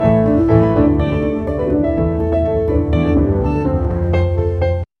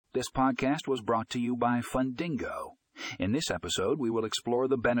podcast was brought to you by FUNDINGO. In this episode, we will explore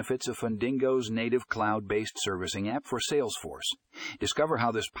the benefits of FUNDINGO's native cloud-based servicing app for Salesforce. Discover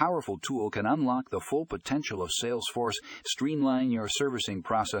how this powerful tool can unlock the full potential of Salesforce, streamline your servicing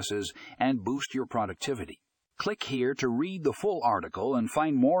processes, and boost your productivity. Click here to read the full article and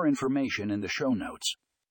find more information in the show notes.